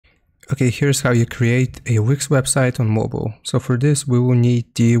Okay, here's how you create a Wix website on mobile. So for this, we will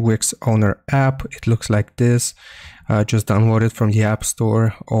need the Wix Owner app. It looks like this. Just download it from the App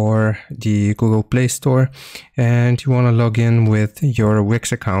Store or the Google Play Store. And you want to log in with your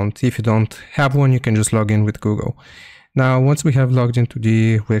Wix account. If you don't have one, you can just log in with Google. Now, once we have logged into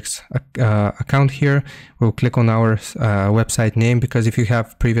the Wix account here, we'll click on our website name, because if you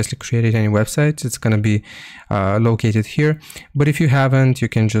have previously created any websites, it's going to be located here. But if you haven't, you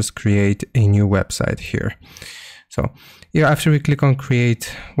can just create a new website here. So yeah, after we click on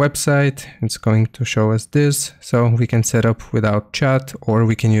create website, it's going to show us this. So we can set up without chat, or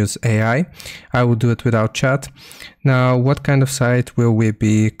we can use AI. I will do it without chat. Now, what kind of site will we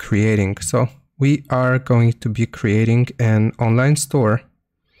be creating? So we are going to be creating an online store.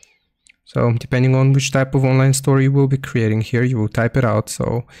 So depending on which type of online store you will be creating here, you will type it out.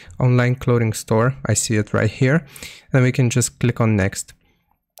 So online clothing store, I see it right here. And we can just click on next.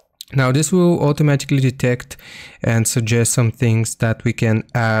 Now this will automatically detect and suggest some things that we can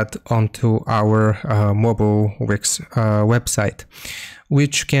add onto our mobile Wix website,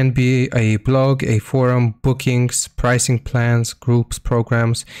 which can be a blog, a forum, bookings, pricing plans, groups,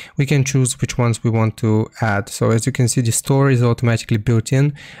 programs. We can choose which ones we want to add. So as you can see, the store is automatically built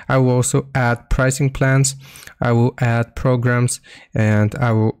in. I will also add pricing plans. I will add programs, and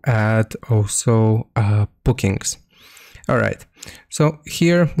I will add also bookings. All right, so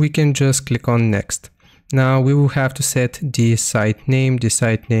here we can just click on next. Now we will have to set the site name. The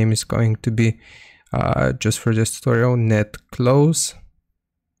site name is going to be, just for this tutorial, net close,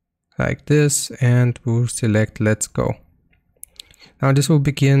 like this, and we'll select let's go. Now this will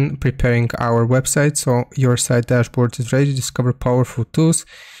begin preparing our website. So your site dashboard is ready. Discover powerful tools.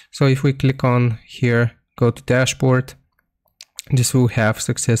 So if we click on here, go to dashboard, this will have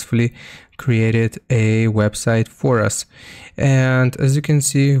successfully created a website for us. And as you can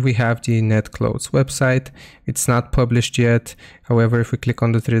see, we have the net close website. It's not published yet. However, if we click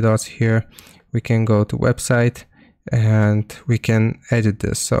on the three dots here, we can go to website and we can edit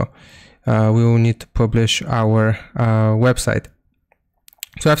this. So we will need to publish our website.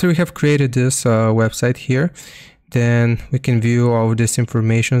 So after we have created this website here, then we can view all of this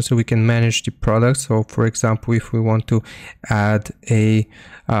information, so we can manage the product. So for example, if we want to add a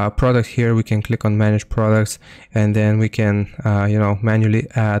product here, we can click on manage products, and then we can manually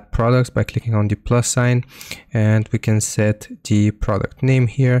add products by clicking on the plus sign, and we can set the product name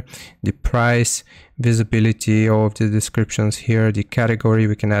here, the price, visibility, all of the descriptions here, the category.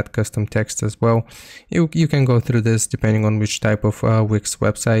 We can add custom text as well. You can go through this depending on which type of Wix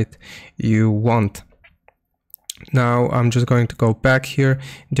website you want. Now I'm just going to go back here.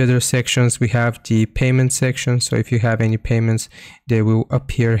 In the other sections, we have the payment section. So if you have any payments, they will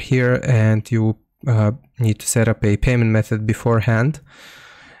appear here, and you need to set up a payment method beforehand.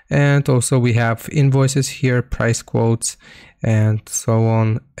 And also we have invoices here, price quotes, and so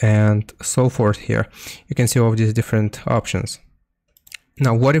on and so forth here. You can see all of these different options.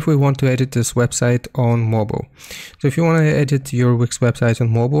 Now, what if we want to edit this website on mobile? So if you want to edit your Wix website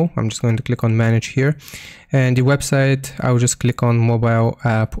on mobile, I'm just going to click on manage here, and the website, I will just click on mobile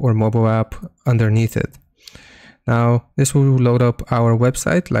app or mobile app underneath it. Now this will load up our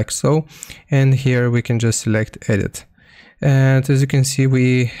website like so, and here we can just select edit. And as you can see,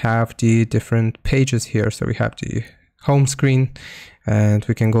 we have the different pages here. So we have the home screen, and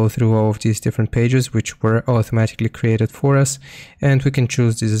we can go through all of these different pages which were automatically created for us, and we can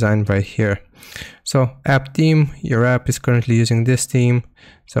choose the design right here. So app theme, your app is currently using this theme.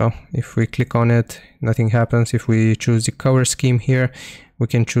 So if we click on it, nothing happens. If we choose the color scheme here, we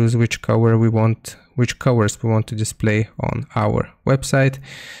can choose which colors we want to display on our website.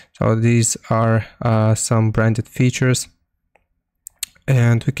 So these are some branded features,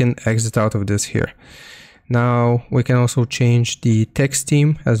 and we can exit out of this here. Now we can also change the text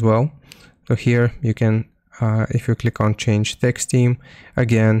theme as well. So here you can, if you click on change text theme,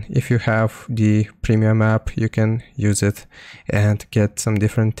 again, if you have the premium app, you can use it and get some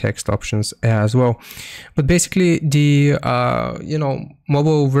different text options as well. But basically the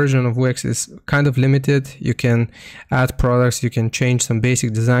mobile version of Wix is kind of limited. You can add products, you can change some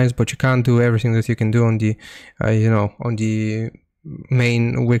basic designs, but you can't do everything that you can do on the on the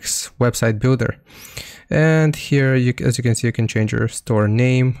main Wix website builder. And here, as you can see, you can change your store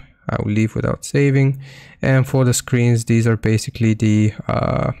name. I will leave without saving. And for the screens, these are basically the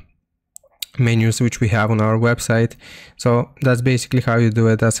menus which we have on our website. So that's basically how you do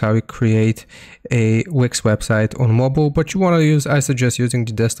it. That's how you create a Wix website on mobile. But you want to use, I suggest using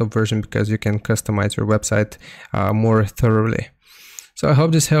the desktop version, because you can customize your website more thoroughly. So I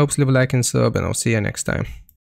hope this helps. Leave a like and sub, and I'll see you next time.